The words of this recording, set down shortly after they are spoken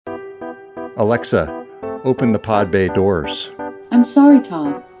Alexa, open the pod bay doors. I'm sorry,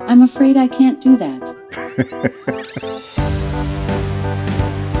 Todd. I'm afraid I can't do that.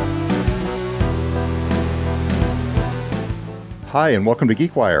 Hi, and welcome to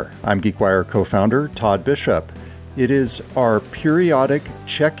GeekWire. I'm GeekWire co-founder Todd Bishop. It is our periodic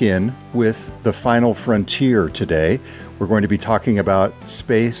check-in with the final frontier today. We're going to be talking about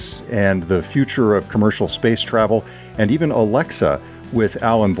space and the future of commercial space travel, and even Alexa with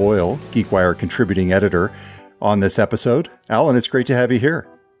Alan Boyle, GeekWire contributing editor, on this episode. Alan, it's great to have you here.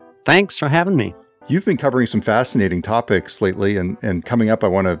 Thanks for having me. You've been covering some fascinating topics lately, and coming up, I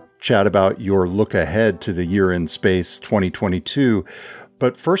want to chat about your look ahead to the year in space 2022.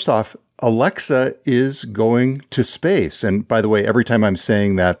 But first off, Alexa is going to space. And by the way, every time I'm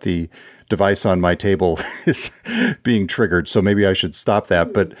saying that, the device on my table is being triggered. So maybe I should stop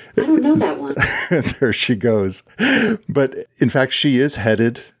that. But I don't know that one. There she goes. But in fact, she is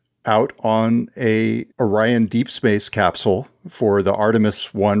headed out on a Orion deep space capsule for the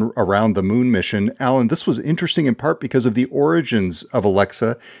Artemis 1 around the moon mission. Alan, this was interesting in part because of the origins of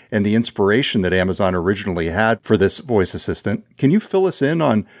Alexa and the inspiration that Amazon originally had for this voice assistant. Can you fill us in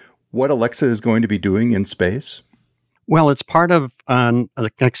on what Alexa is going to be doing in space? Well, it's part of an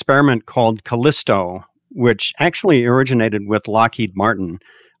experiment called Callisto, which actually originated with Lockheed Martin.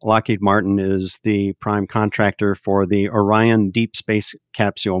 Lockheed Martin is the prime contractor for the Orion deep space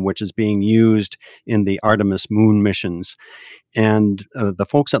capsule, which is being used in the Artemis moon missions. And the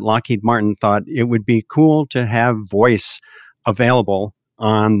folks at Lockheed Martin thought it would be cool to have voice available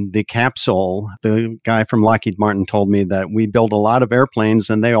on the capsule. The guy from Lockheed Martin told me that we build a lot of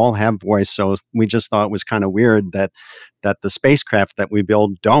airplanes and they all have voice. So we just thought it was kind of weird that the spacecraft that we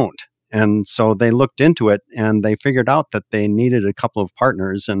build don't. And so they looked into it and they figured out that they needed a couple of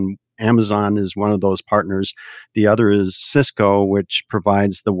partners, and Amazon is one of those partners. The other is Cisco, which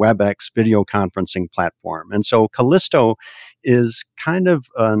provides the WebEx video conferencing platform. And so Callisto is kind of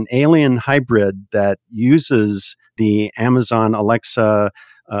an alien hybrid that uses the Amazon Alexa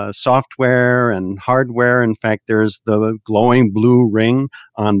software and hardware. In fact, there's the glowing blue ring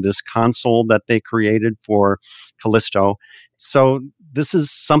on this console that they created for Callisto. So this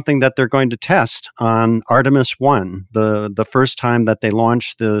is something that they're going to test on Artemis 1, the first time that they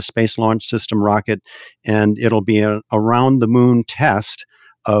launch the Space Launch System rocket, and it'll be a around-the-moon test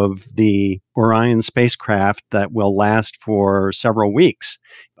of the Orion spacecraft that will last for several weeks.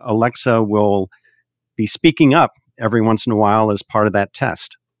 Alexa will be speaking up every once in a while as part of that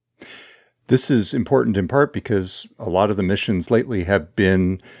test. This is important in part because a lot of the missions lately have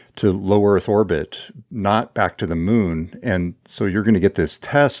been to low Earth orbit, not back to the moon. And so you're going to get this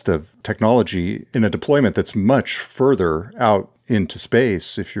test of technology in a deployment that's much further out into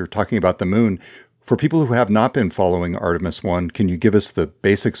space if you're talking about the moon. For people who have not been following Artemis 1, can you give us the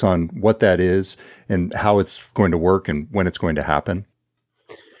basics on what that is and how it's going to work and when it's going to happen?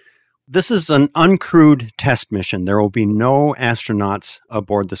 This is an uncrewed test mission. There will be no astronauts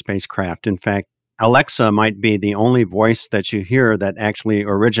aboard the spacecraft. In fact, Alexa might be the only voice that you hear that actually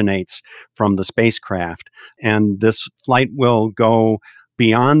originates from the spacecraft. And this flight will go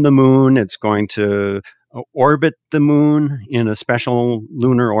beyond the moon. It's going to orbit the moon in a special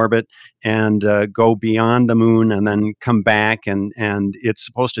lunar orbit and go beyond the moon and then come back. And it's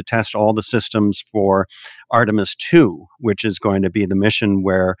supposed to test all the systems for Artemis 2, which is going to be the mission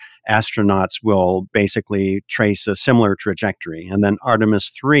where astronauts will basically trace a similar trajectory. And then Artemis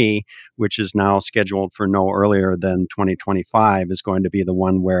 3, which is now scheduled for no earlier than 2025, is going to be the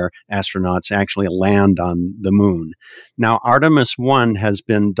one where astronauts actually land on the moon. Now, Artemis 1 has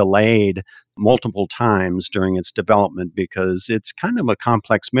been delayed multiple times during its development because it's kind of a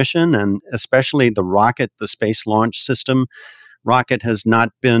complex mission, and especially the rocket, the Space Launch System rocket, has not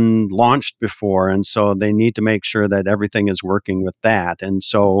been launched before, and so they need to make sure that everything is working with that. And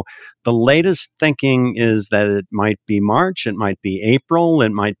so the latest thinking is that it might be March, it might be April,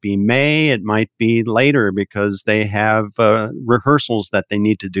 it might be May, it might be later, because they have rehearsals that they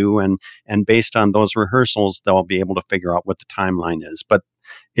need to do, and based on those rehearsals, they'll be able to figure out what the timeline is. But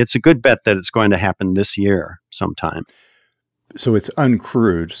it's a good bet that it's going to happen this year sometime. So it's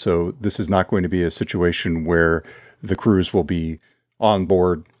uncrewed, so this is not going to be a situation where the crews will be on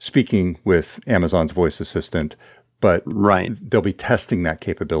board speaking with Amazon's voice assistant, but right. They'll be testing that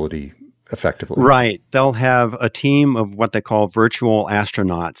capability effectively. Right. They'll have a team of what they call virtual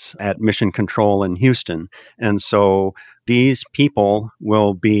astronauts at Mission Control in Houston. And so these people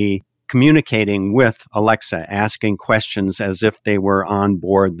will be communicating with Alexa, asking questions as if they were on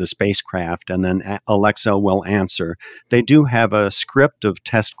board the spacecraft, and then Alexa will answer. They do have a script of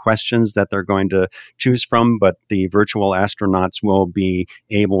test questions that they're going to choose from, but the virtual astronauts will be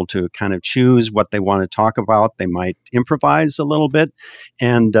able to kind of choose what they want to talk about. They might improvise a little bit,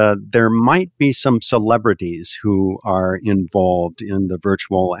 and there might be some celebrities who are involved in the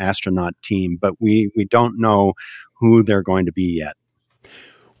virtual astronaut team, but we don't know who they're going to be yet.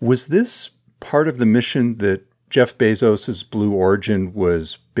 Was this part of the mission that Jeff Bezos' Blue Origin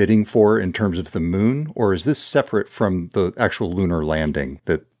was bidding for in terms of the moon, or is this separate from the actual lunar landing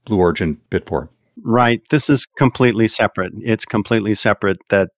that Blue Origin bid for? Right. This is completely separate. It's completely separate.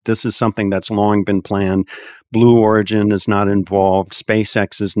 That this is something that's long been planned. Blue Origin is not involved.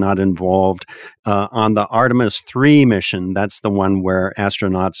 SpaceX is not involved. On the Artemis 3 mission, that's the one where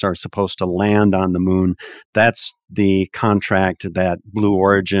astronauts are supposed to land on the moon. That's the contract that Blue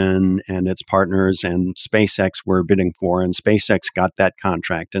Origin and its partners and SpaceX were bidding for, and SpaceX got that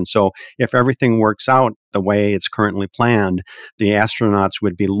contract. And so if everything works out the way it's currently planned, the astronauts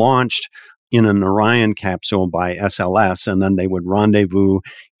would be launched in an Orion capsule by SLS, and then they would rendezvous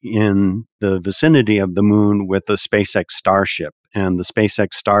in the vicinity of the moon with the SpaceX Starship. And the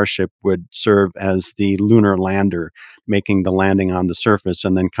SpaceX Starship would serve as the lunar lander, making the landing on the surface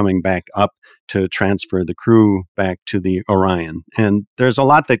and then coming back up to transfer the crew back to the Orion. And there's a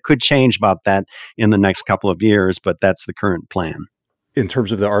lot that could change about that in the next couple of years, but that's the current plan. In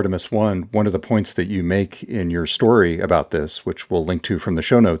terms of the Artemis 1, one of the points that you make in your story about this, which we'll link to from the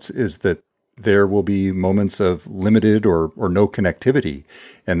show notes, is that there will be moments of limited or no connectivity.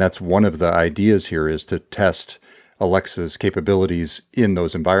 And that's one of the ideas here, is to test Alexa's capabilities in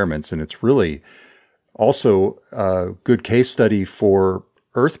those environments. And it's really also a good case study for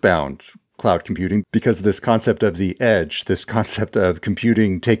Earthbound cloud computing, because this concept of the edge, this concept of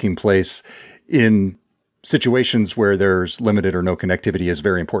computing taking place in situations where there's limited or no connectivity, is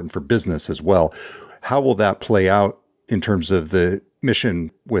very important for business as well. How will that play out in terms of the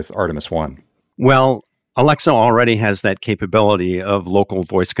mission with Artemis 1? Well, Alexa already has that capability of local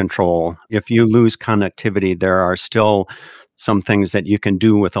voice control. If you lose connectivity, there are still some things that you can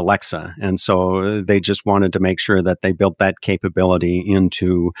do with Alexa. And so they just wanted to make sure that they built that capability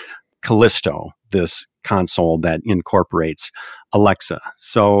into Callisto, this console that incorporates Alexa.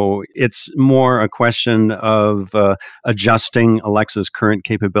 So it's more a question of adjusting Alexa's current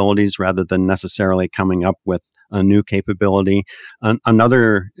capabilities rather than necessarily coming up with a new capability.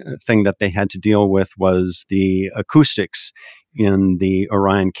 Another thing that they had to deal with was the acoustics in the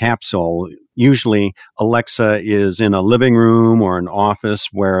Orion capsule. Usually Alexa is in a living room or an office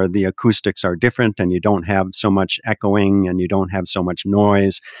where the acoustics are different and you don't have so much echoing and you don't have so much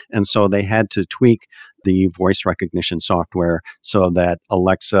noise. And so they had to tweak the voice recognition software so that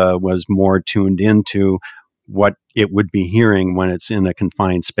Alexa was more tuned into what it would be hearing when it's in a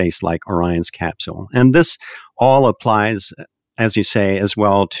confined space like Orion's capsule. And this all applies, as you say, as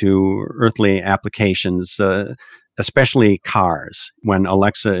well to earthly applications, especially cars. When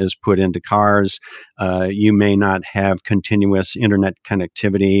Alexa is put into cars, you may not have continuous internet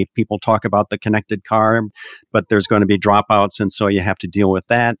connectivity. People talk about the connected car, but there's going to be dropouts, and so you have to deal with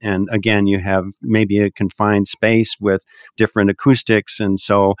that. And again, you have maybe a confined space with different acoustics, and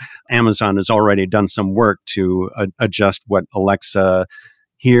so Amazon has already done some work to adjust what Alexa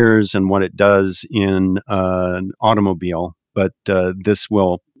hears and what it does in an automobile, but this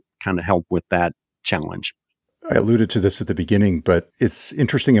will kind of help with that challenge. I alluded to this at the beginning, but it's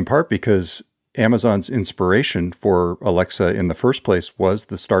interesting in part because Amazon's inspiration for Alexa in the first place was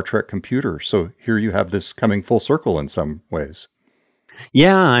the Star Trek computer. So here you have this coming full circle in some ways.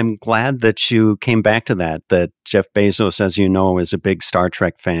 Yeah, I'm glad that you came back to that Jeff Bezos, as you know, is a big Star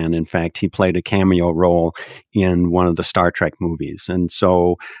Trek fan. In fact, he played a cameo role in one of the Star Trek movies. And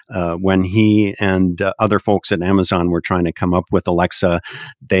so when he and other folks at Amazon were trying to come up with Alexa,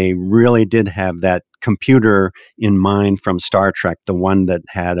 they really did have that computer in mind from Star Trek, the one that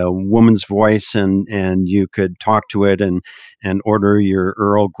had a woman's voice and you could talk to it and order your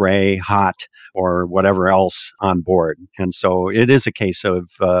Earl Grey hot or whatever else on board. And so it is a case of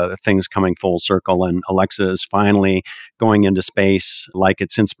things coming full circle, and Alexa is finally going into space like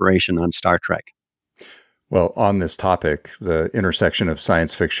its inspiration on Star Trek. Well, on this topic, the intersection of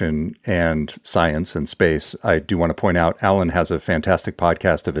science fiction and science and space, I do want to point out Alan has a fantastic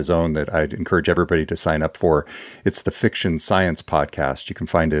podcast of his own that I'd encourage everybody to sign up for. It's the Fiction Science Podcast. You can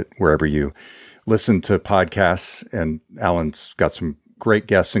find it wherever you listen to podcasts, and Alan's got some great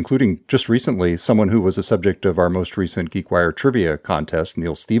guests, including just recently someone who was a subject of our most recent GeekWire trivia contest,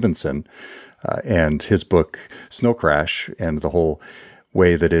 Neil Stevenson, and his book Snow Crash, and the whole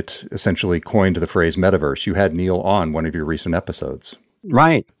way that it essentially coined the phrase metaverse. You had Neil on one of your recent episodes.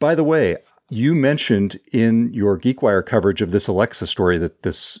 Right. By the way, you mentioned in your GeekWire coverage of this Alexa story that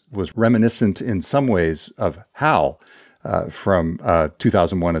this was reminiscent in some ways of HAL from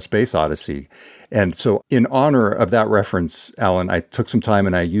 2001: A Space Odyssey. And so in honor of that reference, Alan, I took some time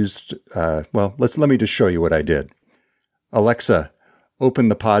and I used, let me just show you what I did. Alexa, open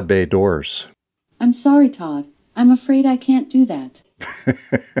the pod bay doors. I'm sorry, Todd. I'm afraid I can't do that.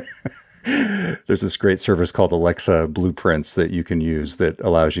 There's this great service called Alexa Blueprints that you can use that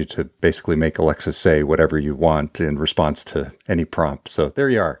allows you to basically make Alexa say whatever you want in response to any prompt. So there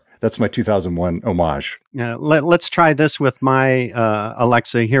you are. That's my 2001 homage. Let's try this with my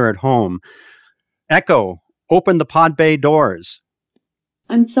Alexa here at home. Echo, open the pod bay doors.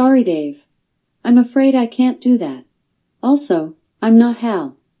 I'm sorry, Dave. I'm afraid I can't do that. Also, I'm not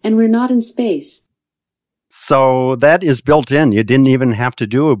Hal, and we're not in space. So that is built in. You didn't even have to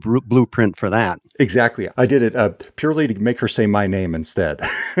do a blueprint for that. Exactly. I did it purely to make her say my name instead.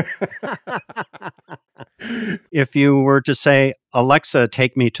 If you were to say, Alexa,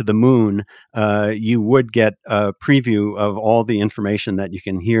 take me to the moon, you would get a preview of all the information that you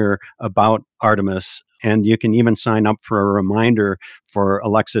can hear about Artemis. And you can even sign up for a reminder for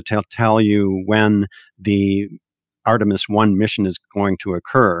Alexa to tell you when the Artemis 1 mission is going to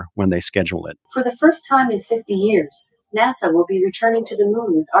occur when they schedule it. For the first time in 50 years, NASA will be returning to the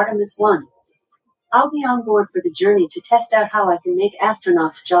moon with Artemis 1. I'll be on board for the journey to test out how I can make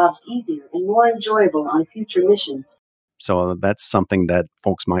astronauts' jobs easier and more enjoyable on future missions. So that's something that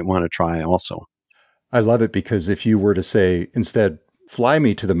folks might want to try also. I love it because if you were to say, instead, fly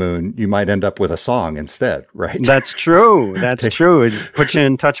me to the moon, you might end up with a song instead, right? That's true. That's true. It puts you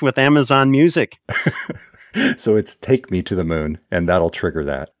in touch with Amazon Music. So it's take me to the moon, and that'll trigger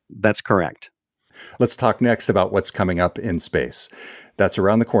that. That's correct. Let's talk next about what's coming up in space. That's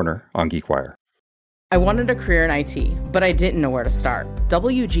around the corner on GeekWire. I wanted a career in IT, but I didn't know where to start.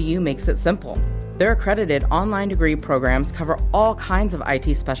 WGU makes it simple. Their accredited online degree programs cover all kinds of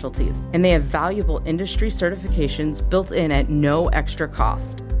IT specialties, and they have valuable industry certifications built in at no extra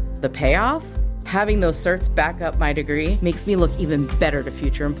cost. The payoff? Having those certs back up my degree makes me look even better to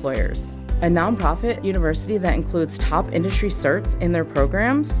future employers. A nonprofit university that includes top industry certs in their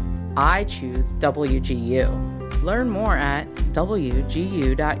programs? I choose WGU. Learn more at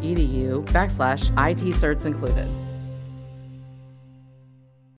wgu.edu/IT certs included.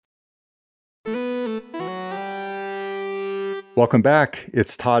 Welcome back.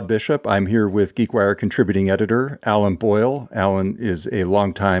 It's Todd Bishop. I'm here with GeekWire contributing editor Alan Boyle. Alan is a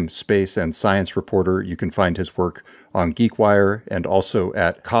longtime space and science reporter. You can find his work on GeekWire and also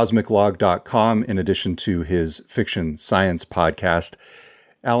at cosmiclog.com, in addition to his fiction science podcast.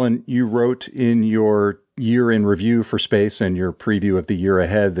 Alan, you wrote in your year in review for space and your preview of the year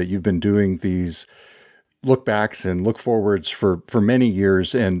ahead that you've been doing these look backs and look forwards for many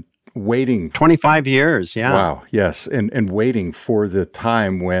years and waiting. 25 years, yeah. Wow, yes. And waiting for the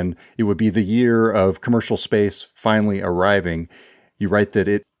time when it would be the year of commercial space finally arriving. You write that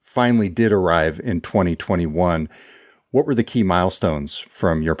it finally did arrive in 2021. What were the key milestones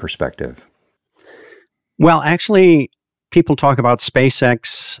from your perspective? Well, actually, people talk about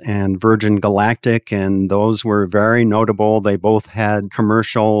SpaceX and Virgin Galactic, and those were very notable. They both had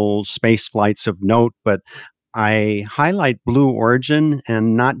commercial space flights of note, but I highlight Blue Origin,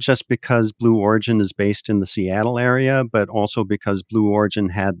 and not just because Blue Origin is based in the Seattle area, but also because Blue Origin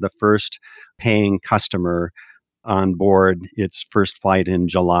had the first paying customer on board its first flight in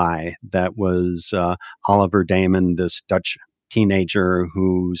July. That was Oliver Damon, this Dutch teenager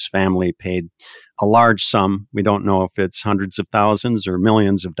whose family paid a large sum. We don't know if it's hundreds of thousands or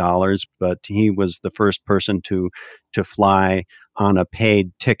millions of dollars, but he was the first person to fly on a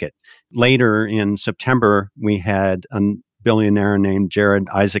paid ticket. Later in September, we had a billionaire named Jared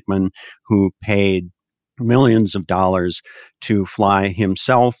Isaacman who paid millions of dollars to fly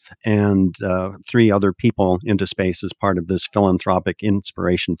himself and 3 other people into space as part of this philanthropic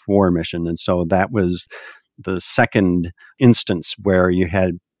Inspiration 4 mission. And so that was the second instance where you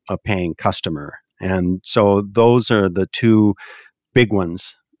had a paying customer. And so those are the 2 big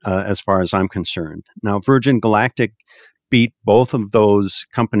ones as far as I'm concerned. Now, Virgin Galactic beat both of those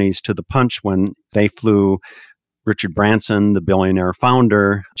companies to the punch when they flew Richard Branson, the billionaire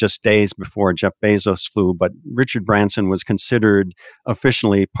founder, just days before Jeff Bezos flew. But Richard Branson was considered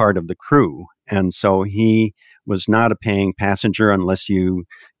officially part of the crew. And so he was not a paying passenger unless you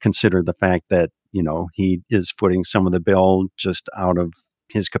consider the fact that, you know, he is footing some of the bill just out of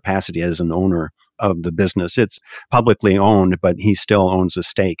his capacity as an owner of the business. It's publicly owned, but he still owns a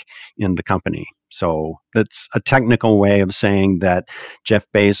stake in the company. So that's a technical way of saying that Jeff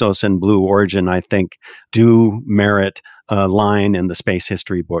Bezos and Blue Origin, I think, do merit a line in the space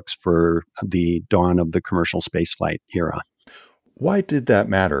history books for the dawn of the commercial spaceflight era. Why did that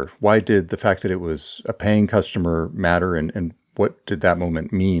matter? Why did the fact that it was a paying customer matter, and what did that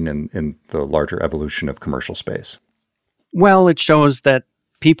moment mean in the larger evolution of commercial space? Well, it shows that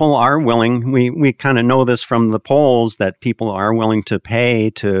people are willing. We kind of know this from the polls that people are willing to pay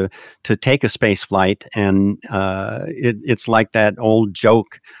to take a space flight, and it's like that old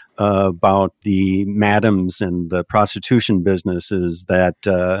joke about the madams and the prostitution businesses that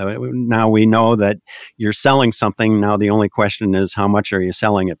now we know that you're selling something. Now the only question is, how much are you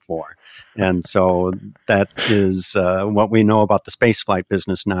selling it for? And so that is what we know about the spaceflight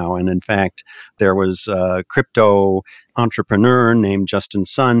business now. And in fact, there was a crypto entrepreneur named Justin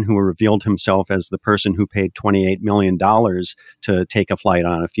Sun who revealed himself as the person who paid $28 million to take a flight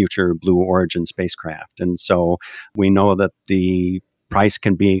on a future Blue Origin spacecraft. And so we know that the price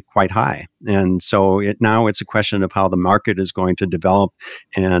can be quite high. And so now it's a question of how the market is going to develop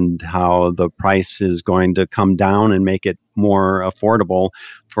and how the price is going to come down and make it more affordable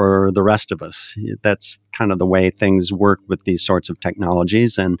for the rest of us. That's kind of the way things work with these sorts of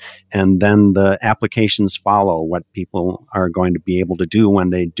technologies. And then the applications follow what people are going to be able to do when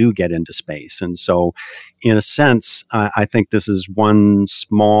they do get into space. And so in a sense, I think this is one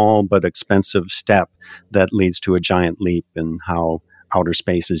small but expensive step that leads to a giant leap in how outer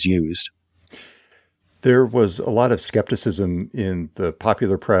space is used. There was a lot of skepticism in the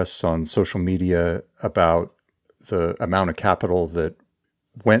popular press on social media about the amount of capital that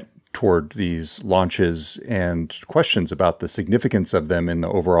went toward these launches and questions about the significance of them in the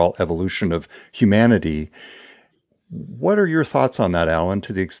overall evolution of humanity. What are your thoughts on that, Alan,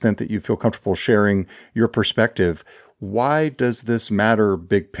 to the extent that you feel comfortable sharing your perspective? Why does this matter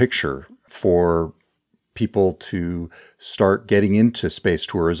big picture for people to start getting into space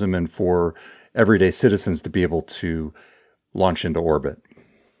tourism and for everyday citizens to be able to launch into orbit?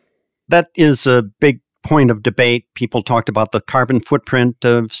 That is a big point of debate. People talked about the carbon footprint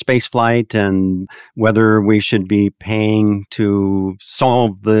of spaceflight and whether we should be paying to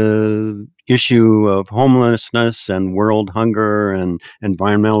solve the issue of homelessness and world hunger and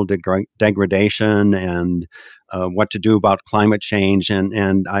environmental degradation and what to do about climate change.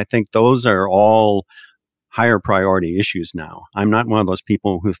 And I think those are all higher priority issues now. I'm not one of those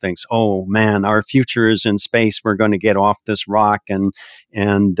people who thinks, oh man, our future is in space. We're going to get off this rock and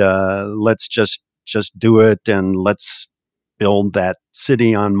let's just do it and let's build that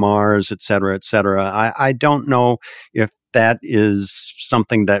city on Mars, et cetera, et cetera. I don't know if that is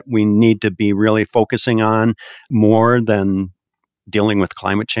something that we need to be really focusing on more than dealing with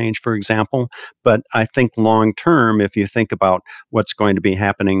climate change, for example. But I think long term, if you think about what's going to be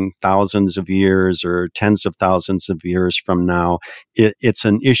happening thousands of years or tens of thousands of years from now, it's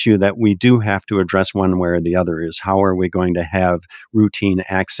an issue that we do have to address one way or the other, is how are we going to have routine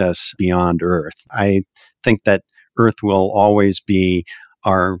access beyond Earth? I think that Earth will always be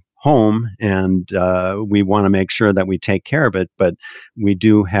our home, and we want to make sure that we take care of it, but we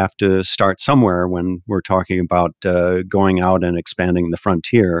do have to start somewhere when we're talking about going out and expanding the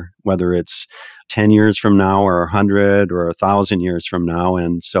frontier, whether it's 10 years from now or 100 or 1,000 years from now.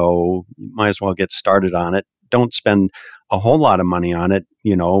 And so you might as well get started on it. Don't spend a whole lot of money on it.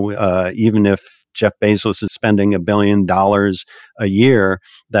 Even if Jeff Bezos is spending $1 billion a year,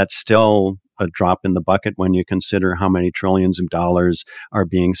 that's still a drop in the bucket when you consider how many trillions of dollars are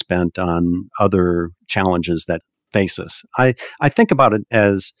being spent on other challenges that face us. I think about it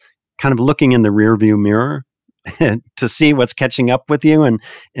as kind of looking in the rearview mirror to see what's catching up with you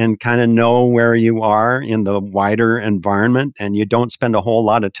and kind of know where you are in the wider environment. And you don't spend a whole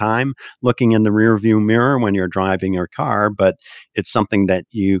lot of time looking in the rearview mirror when you're driving your car, but it's something that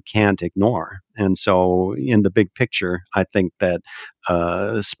you can't ignore. And so in the big picture, I think that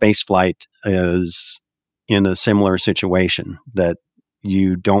spaceflight is in a similar situation, that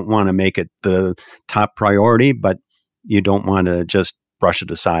you don't want to make it the top priority, but you don't want to just brush it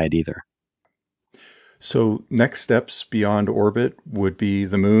aside either. So next steps beyond orbit would be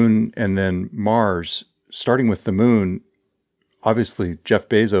the moon and then Mars. Starting with the moon, obviously Jeff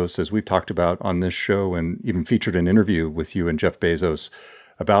Bezos, as we've talked about on this show and even featured an interview with you and Jeff Bezos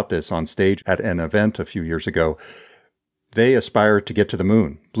about this on stage at an event a few years ago, they aspire to get to the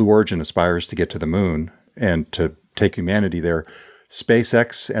moon. Blue Origin aspires to get to the moon and to take humanity there.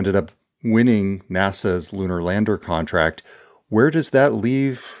 SpaceX ended up winning NASA's lunar lander contract. Where does that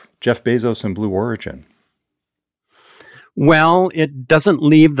leave Jeff Bezos and Blue Origin? Well, it doesn't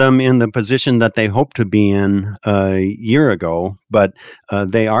leave them in the position that they hoped to be in a year ago, but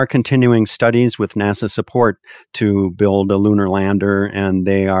they are continuing studies with NASA support to build a lunar lander, and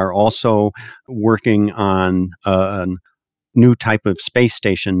they are also working on a new type of space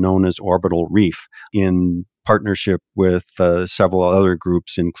station known as Orbital Reef in partnership with several other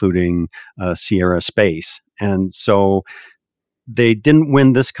groups, including Sierra Space. And so they didn't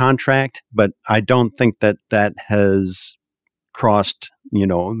win this contract, but I don't think that that has crossed,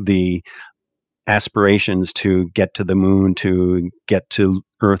 the aspirations to get to the moon, to get to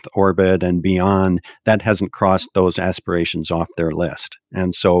Earth orbit and beyond. That hasn't crossed those aspirations off their list.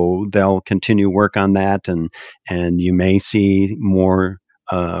 And so they'll continue work on that, and you may see more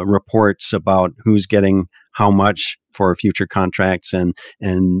reports about who's getting how much for future contracts, and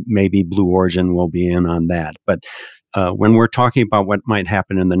maybe Blue Origin will be in on that. But when we're talking about what might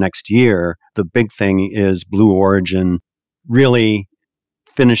happen in the next year, the big thing is Blue Origin really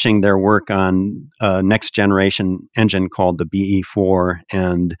finishing their work on a next generation engine called the BE-4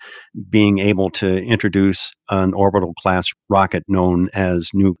 and being able to introduce an orbital class rocket known as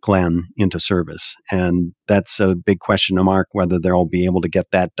New Glenn into service. And that's a big question mark whether they'll be able to get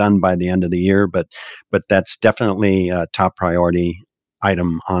that done by the end of the year, but that's definitely a top priority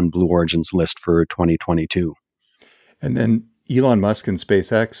item on Blue Origin's list for 2022. And then Elon Musk and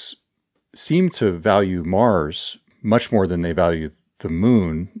SpaceX seem to value Mars much more than they value the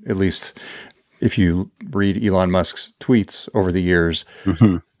moon, at least if you read Elon Musk's tweets over the years.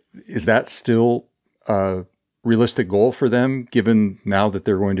 Mm-hmm. Is that still a realistic goal for them, given now that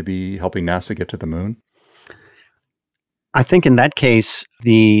they're going to be helping NASA get to the moon? I think in that case,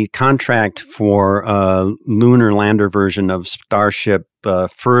 the contract for a lunar lander version of Starship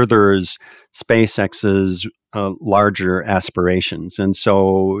furthers SpaceX's larger aspirations. And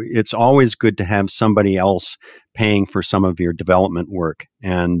so it's always good to have somebody else paying for some of your development work.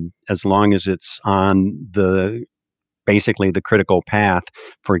 And as long as it's on basically the critical path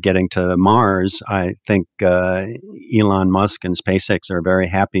for getting to Mars, I think Elon Musk and SpaceX are very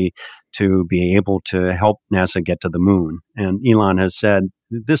happy to be able to help NASA get to the moon. And Elon has said,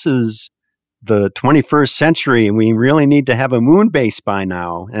 this is the 21st century, and we really need to have a moon base by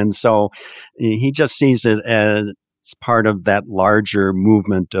now. And so he just sees it as part of that larger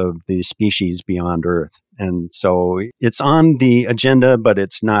movement of the species beyond Earth. And so it's on the agenda, but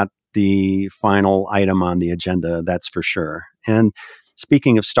it's not the final item on the agenda, that's for sure. And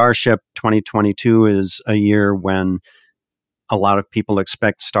speaking of Starship, 2022 is a year when a lot of people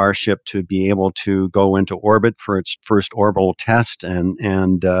expect Starship to be able to go into orbit for its first orbital test,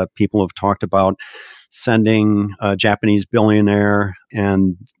 and people have talked about sending a Japanese billionaire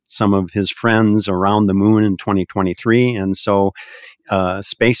and some of his friends around the moon in 2023. And so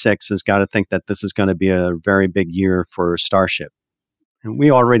SpaceX has got to think that this is going to be a very big year for Starship. And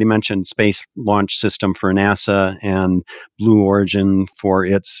we already mentioned Space Launch System for NASA and Blue Origin for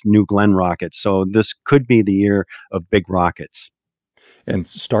its New Glenn rocket. So this could be the year of big rockets. And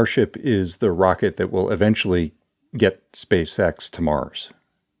Starship is the rocket that will eventually get SpaceX to Mars.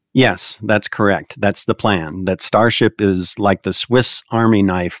 Yes, that's correct. That's the plan. That Starship is like the Swiss Army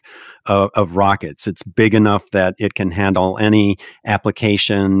knife of rockets. It's big enough that it can handle any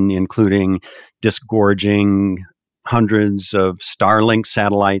application, including disgorging hundreds of Starlink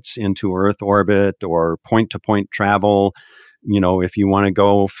satellites into Earth orbit or point-to-point travel. If you want to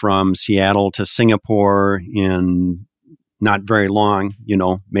go from Seattle to Singapore in not very long,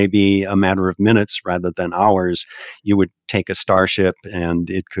 maybe a matter of minutes rather than hours, you would take a Starship and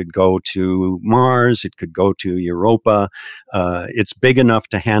it could go to Mars, it could go to Europa. It's big enough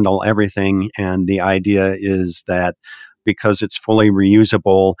to handle everything. And the idea is that because it's fully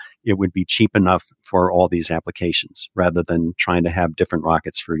reusable, it would be cheap enough for all these applications rather than trying to have different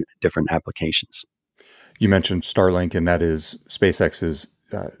rockets for different applications. You mentioned Starlink, and that is SpaceX's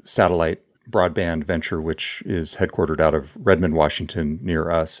satellite broadband venture, which is headquartered out of Redmond, Washington, near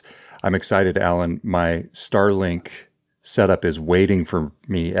us. I'm excited, Alan. My Starlink setup is waiting for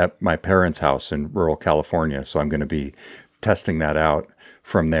me at my parents' house in rural California, so I'm going to be testing that out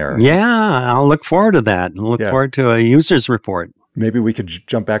from there. Yeah, I'll look forward to that. I'll look forward to a user's report. Maybe we could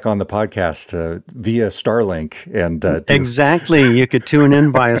jump back on the podcast via Starlink and exactly. You could tune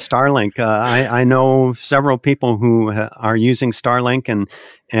in via Starlink. I know several people who are using Starlink,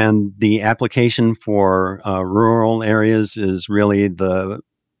 and the application for rural areas is really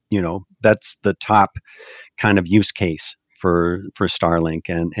that's the top kind of use case for Starlink.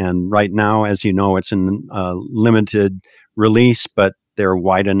 And right now, as you know, it's in limited release, but they're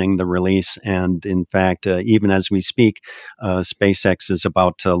widening the release. And in fact, even as we speak, SpaceX is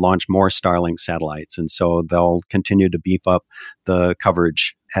about to launch more Starlink satellites. And so they'll continue to beef up the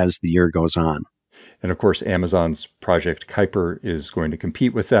coverage as the year goes on. And of course, Amazon's Project Kuiper is going to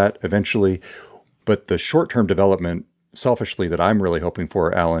compete with that eventually. But the short-term development, selfishly, that I'm really hoping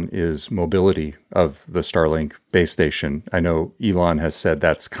for, Alan, is mobility of the Starlink base station. I know Elon has said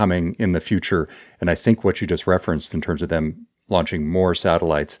that's coming in the future. And I think what you just referenced in terms of them launching more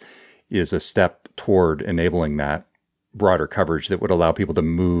satellites is a step toward enabling that broader coverage that would allow people to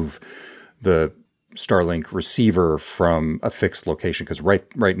move the Starlink receiver from a fixed location. Because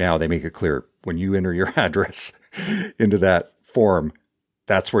right now they make it clear when you enter your address into that form,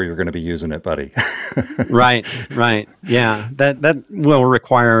 that's where you're going to be using it, buddy. Right. Yeah, that will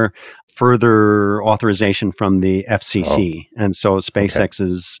require further authorization from the FCC. And so SpaceX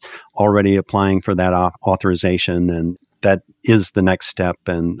is already applying for that authorization, and that is the next step.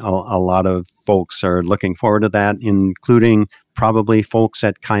 And a lot of folks are looking forward to that, including probably folks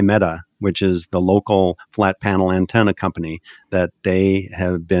at Kymeta, which is the local flat panel antenna company, that they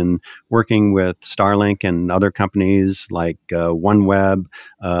have been working with Starlink and other companies like OneWeb.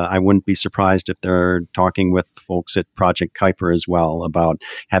 I wouldn't be surprised if they're talking with folks at Project Kuiper as well about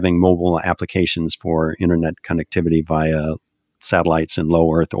having mobile applications for internet connectivity via satellites in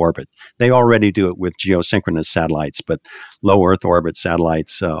low Earth orbit. They already do it with geosynchronous satellites, but low Earth orbit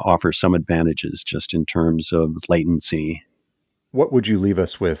satellites offer some advantages just in terms of latency. What would you leave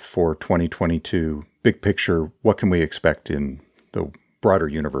us with for 2022? Big picture, what can we expect in the broader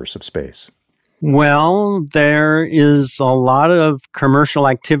universe of space? Well, there is a lot of commercial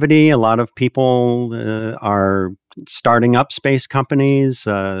activity. A lot of people are starting up space companies.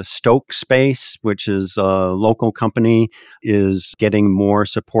 Stoke Space, which is a local company, is getting more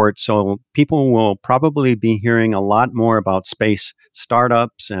support. So people will probably be hearing a lot more about space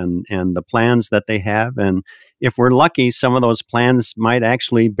startups and the plans that they have. And if we're lucky, some of those plans might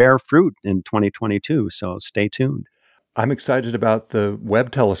actually bear fruit in 2022. So stay tuned. I'm excited about the Webb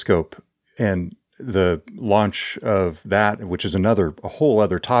telescope and the launch of that, which is a whole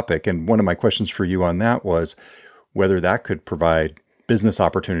other topic. And one of my questions for you on that was whether that could provide business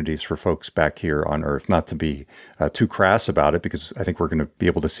opportunities for folks back here on Earth. Not to be too crass about it, because I think we're going to be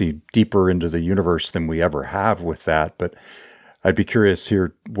able to see deeper into the universe than we ever have with that. But I'd be curious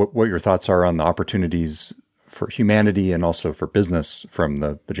here what your thoughts are on the opportunities for humanity and also for business from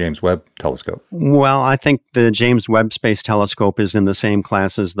the James Webb Telescope. Well, I think the James Webb Space Telescope is in the same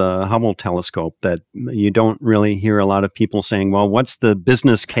class as the Hubble Telescope, that you don't really hear a lot of people saying, well, what's the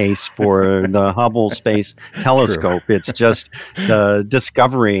business case for the Hubble Space Telescope? True. It's just the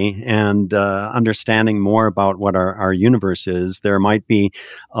discovery and understanding more about what our universe is. There might be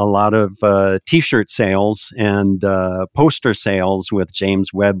a lot of T-shirt sales and poster sales with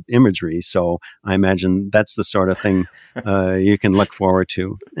James Webb imagery. So I imagine that's the sort of thing you can look forward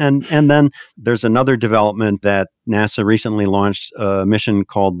to. And then there's another development that NASA recently launched, a mission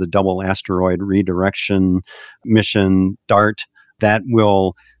called the Double Asteroid Redirection Mission, DART, that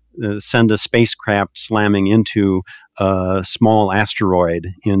will send a spacecraft slamming into a small asteroid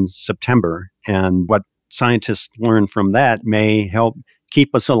in September. And what scientists learn from that may help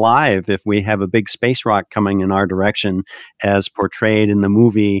keep us alive if we have a big space rock coming in our direction, as portrayed in the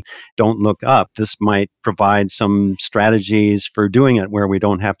movie Don't Look Up. This might provide some strategies for doing it where we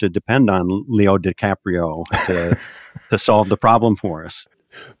don't have to depend on Leo DiCaprio to solve the problem for us.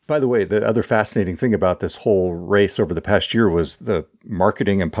 By the way, the other fascinating thing about this whole race over the past year was the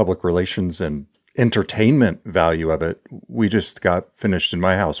marketing and public relations and entertainment value of it. We just got finished in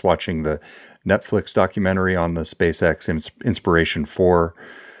my house watching the Netflix documentary on the SpaceX Inspiration 4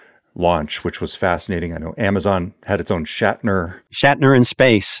 launch, which was fascinating. I know Amazon had its own Shatner in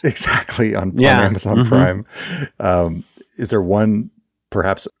space. Exactly, on Amazon Prime. Is there one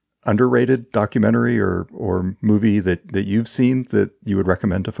perhaps underrated documentary or movie that you've seen that you would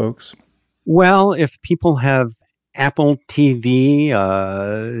recommend to folks? Well, if people have Apple TV,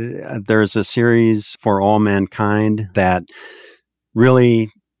 there's a series For All Mankind that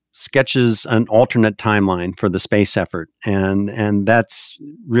really sketches an alternate timeline for the space effort. And that's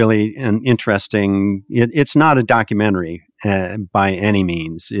really an interesting, it's not a documentary by any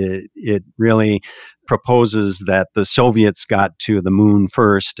means. It really proposes that the Soviets got to the moon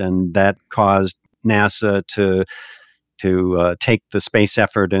first, and that caused NASA to take the space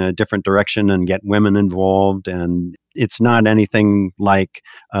effort in a different direction and get women involved. And it's not anything like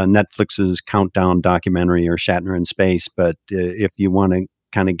Netflix's Countdown documentary or Shatner in Space, but if you want to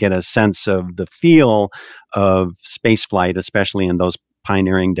kind of get a sense of the feel of spaceflight, especially in those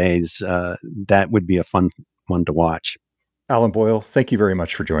pioneering days, that would be a fun one to watch. Alan Boyle, thank you very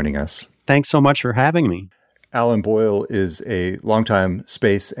much for joining us. Thanks so much for having me. Alan Boyle is a longtime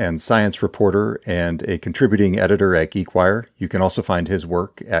space and science reporter and a contributing editor at GeekWire. You can also find his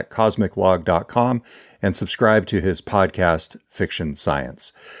work at cosmiclog.com and subscribe to his podcast, Fiction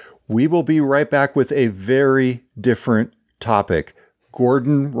Science. We will be right back with a very different topic: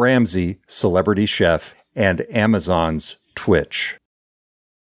 Gordon Ramsay, celebrity chef, and Amazon's Twitch.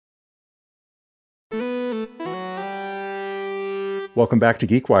 Welcome back to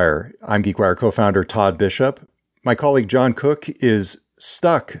GeekWire. I'm GeekWire co-founder Todd Bishop. My colleague John Cook is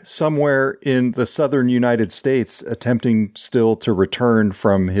stuck somewhere in the southern United States, attempting still to return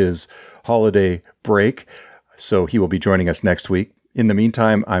from his holiday break. So he will be joining us next week. In the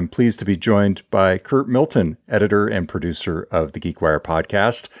meantime, I'm pleased to be joined by Kurt Milton, editor and producer of the GeekWire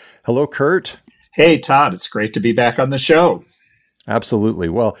podcast. Hello, Kurt. Hey, Todd. It's great to be back on the show. Absolutely.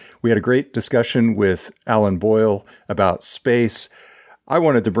 Well, we had a great discussion with Alan Boyle about space. I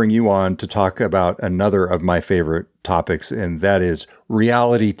wanted to bring you on to talk about another of my favorite topics, and that is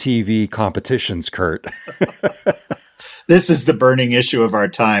reality TV competitions, Kurt. This is the burning issue of our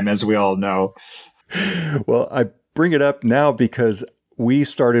time, as we all know. Well, I bring it up now because we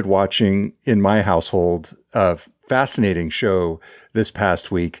started watching in my household a fascinating show this past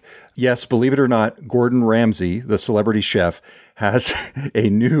week. Yes, believe it or not, Gordon Ramsay, the celebrity chef, has a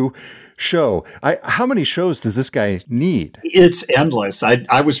new show. How many shows does this guy need? It's endless.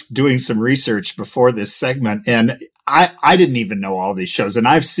 I was doing some research before this segment, and I didn't even know all these shows. And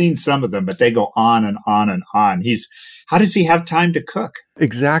I've seen some of them, but they go on and on and on. How does he have time to cook?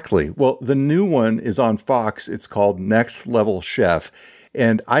 Exactly. Well, the new one is on Fox. It's called Next Level Chef.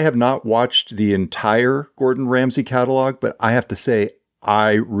 And I have not watched the entire Gordon Ramsay catalog, but I have to say,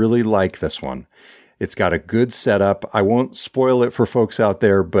 I really like this one. It's got a good setup. I won't spoil it for folks out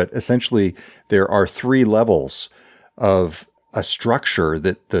there, but essentially there are 3 levels of a structure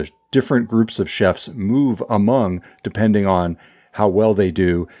that the different groups of chefs move among depending on how well they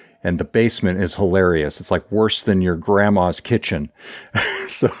do. And the basement is hilarious. It's like worse than your grandma's kitchen.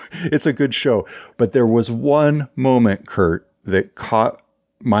 So it's a good show. But there was one moment, Kurt, that caught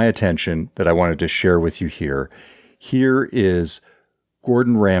my attention that I wanted to share with you here. Here is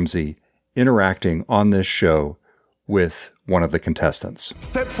Gordon Ramsay interacting on this show with one of the contestants.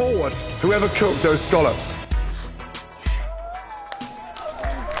 Step forward, whoever cooked those scallops.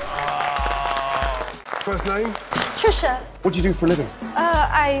 First name? Trisha. What do you do for a living?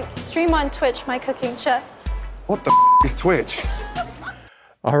 I stream on Twitch, my cooking chef. What the is Twitch?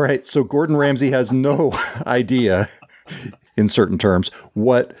 All right, so Gordon Ramsay has no idea, in certain terms,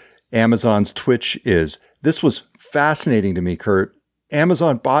 what Amazon's Twitch is. This was fascinating to me, Kurt.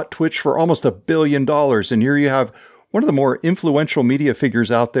 Amazon bought Twitch for almost $1 billion, and here you have one of the more influential media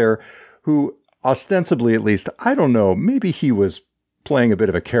figures out there who, ostensibly at least, I don't know, maybe he was playing a bit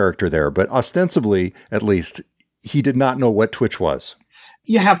of a character there, but ostensibly, at least, he did not know what Twitch was.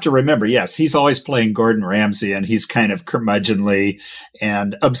 You have to remember, yes, he's always playing Gordon Ramsay, and he's kind of curmudgeonly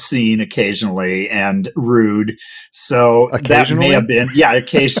and obscene occasionally and rude. So that may have been,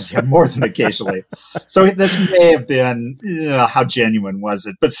 occasionally, more than occasionally. So this may have been, how genuine was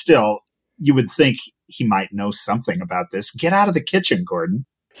it? But still, you would think he might know something about this. Get out of the kitchen, Gordon.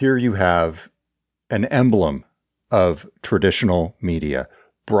 Here you have an emblem of traditional media,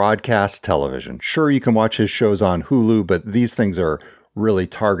 broadcast television. Sure, you can watch his shows on Hulu, but these things are really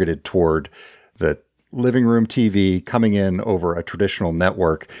targeted toward the living room TV coming in over a traditional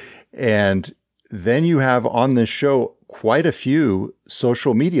network. And then you have on this show quite a few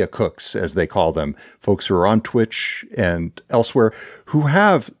social media cooks, as they call them, folks who are on Twitch and elsewhere who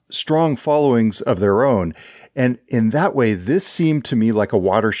have strong followings of their own. And in that way, this seemed to me like a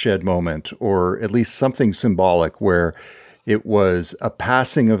watershed moment, or at least something symbolic, where it was a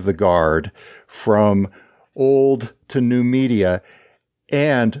passing of the guard from old to new media.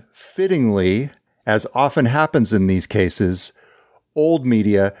 And fittingly, as often happens in these cases, old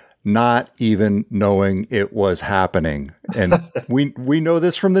media not even knowing it was happening. And we know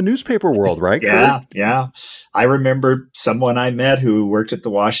this from the newspaper world, right? Yeah. I remember someone I met who worked at the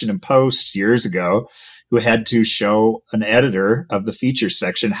Washington Post years ago who had to show an editor of the features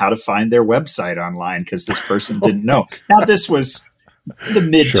section how to find their website online because this person didn't know. Now, this was the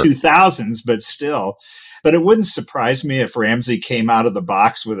mid-2000s, but still. But it wouldn't surprise me if Ramsay came out of the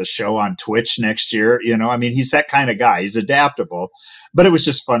box with a show on Twitch next year. He's that kind of guy. He's adaptable. But it was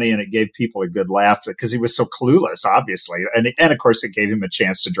just funny, and it gave people a good laugh because he was so clueless, obviously. And of course, it gave him a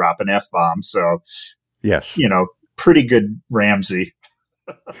chance to drop an F-bomb. So, yes, pretty good Ramsay.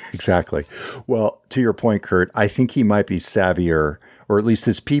 Exactly. Well, to your point, Kurt, I think he might be savvier, or at least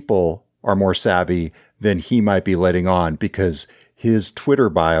his people are more savvy than he might be letting on, because his Twitter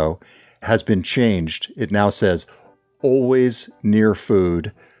bio has been changed. It now says, always near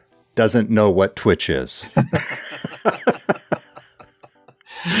food, doesn't know what Twitch is.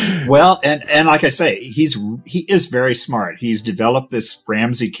 Well, and like I say, he is very smart. He's developed this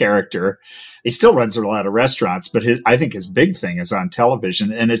Ramsay character. He still runs a lot of restaurants, but I think his big thing is on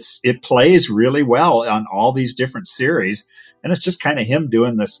television, and it plays really well on all these different series. And it's just kind of him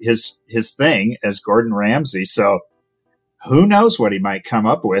doing this his thing as Gordon Ramsay. So who knows what he might come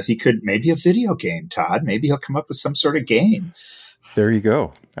up with? He could maybe a video game, Todd. Maybe he'll come up with some sort of game. There you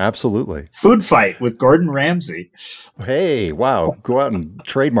go. Absolutely. Food fight with Gordon Ramsay. Hey, wow. Go out and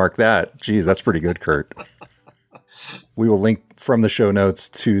trademark that. Geez, that's pretty good, Kurt. We will link from the show notes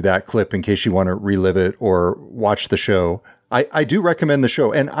to that clip in case you want to relive it or watch the show. I do recommend the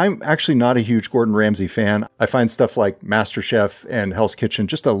show, and I'm actually not a huge Gordon Ramsay fan. I find stuff like MasterChef and Hell's Kitchen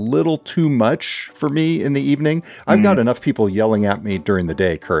just a little too much for me in the evening. I've got enough people yelling at me during the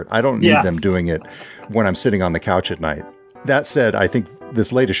day, Kurt. I don't need them doing it when I'm sitting on the couch at night. That said, I think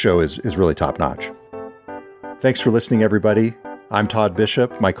this latest show is really top-notch. Thanks for listening, everybody. I'm Todd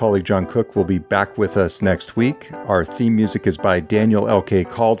Bishop. My colleague John Cook will be back with us next week. Our theme music is by Daniel L.K.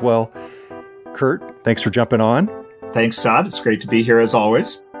 Caldwell. Kurt, thanks for jumping on. Thanks, Todd. It's great to be here as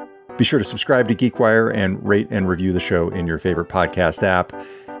always. Be sure to subscribe to GeekWire and rate and review the show in your favorite podcast app.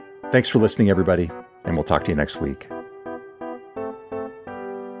 Thanks for listening, everybody, and we'll talk to you next week.